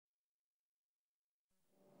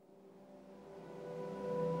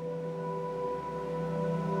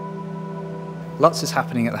Lots is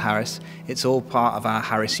happening at the Harris. It's all part of our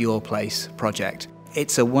Harris Your Place project.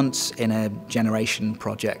 It's a once-in-a-generation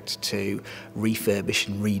project to refurbish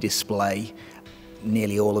and redisplay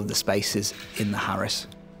nearly all of the spaces in the Harris.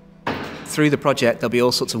 Through the project, there'll be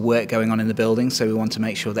all sorts of work going on in the building, so we want to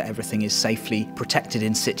make sure that everything is safely protected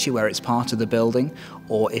in situ where it's part of the building,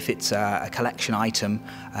 or if it's a collection item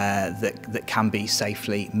that can be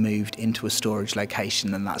safely moved into a storage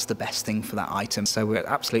location, then that's the best thing for that item. So we're at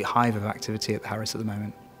an absolute hive of activity at the Harris at the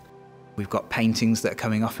moment. We've got paintings that are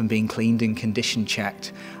coming off and being cleaned and condition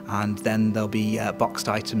checked, and then there'll be boxed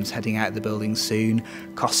items heading out of the building soon,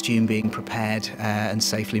 costume being prepared and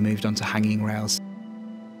safely moved onto hanging rails.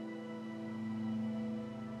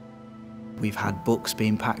 We've had books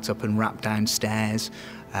being packed up and wrapped downstairs.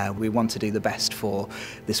 We want to do the best for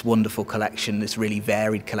this wonderful collection, this really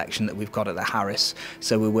varied collection that we've got at the Harris.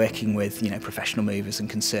 So we're working with professional movers and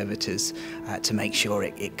conservators to make sure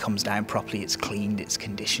it comes down properly, it's cleaned, it's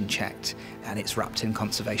condition checked, and it's wrapped in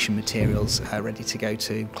conservation materials ready to go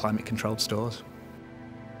to climate controlled stores.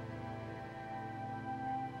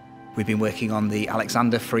 We've been working on the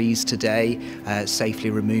Alexander frieze today, safely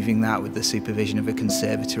removing that with the supervision of a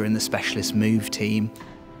conservator and the specialist move team.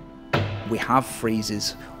 We have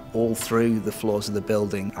friezes all through the floors of the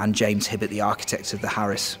building, and James Hibbert, the architect of the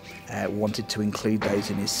Harris, wanted to include those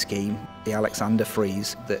in his scheme. The Alexander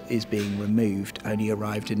frieze that is being removed only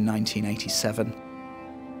arrived in 1987,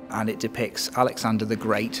 and it depicts Alexander the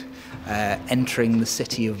Great entering the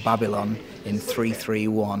city of Babylon in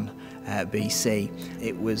 331 BC.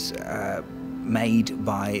 It was made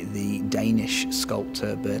by the Danish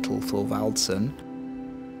sculptor Bertel Thorvaldsen.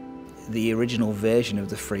 The original version of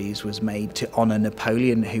the frieze was made to honour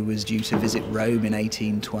Napoleon, who was due to visit Rome in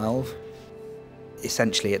 1812.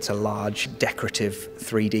 Essentially, it's a large decorative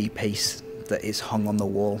 3D piece that is hung on the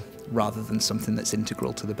wall rather than something that's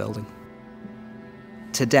integral to the building.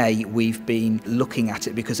 Today, we've been looking at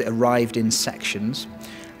it because it arrived in sections,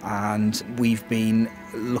 and we've been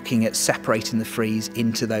looking at separating the frieze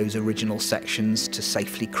into those original sections to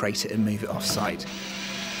safely crate it and move it off-site.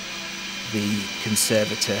 The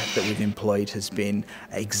conservator that we've employed has been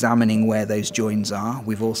examining where those joins are.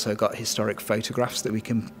 We've also got historic photographs that we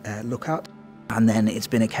can look at. And then it's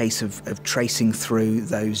been a case of tracing through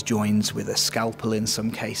those joins with a scalpel in some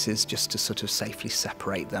cases, just to sort of safely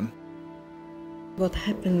separate them. What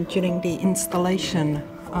happened during the installation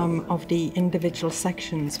of the individual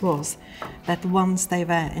sections was that once they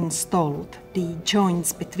were installed, the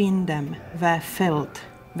joints between them were filled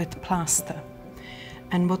with plaster.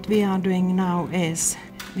 And what we are doing now is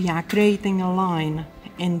we are creating a line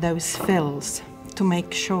in those fills to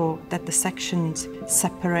make sure that the sections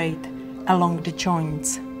separate along the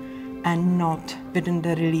joints and not within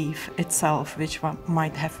the relief itself, which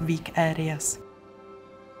might have weak areas.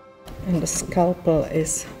 And the scalpel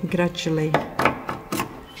is gradually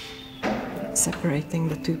separating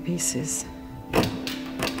the two pieces.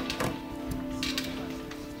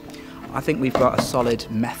 I think we've got a solid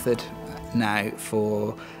method now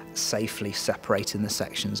for safely separating the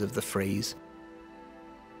sections of the frieze.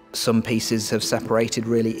 Some pieces have separated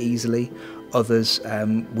really easily, others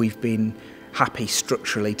we've been happy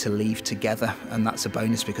structurally to leave together, and that's a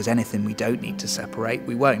bonus because anything we don't need to separate,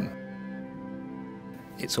 we won't.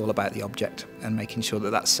 It's all about the object and making sure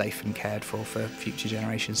that that's safe and cared for future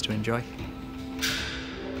generations to enjoy.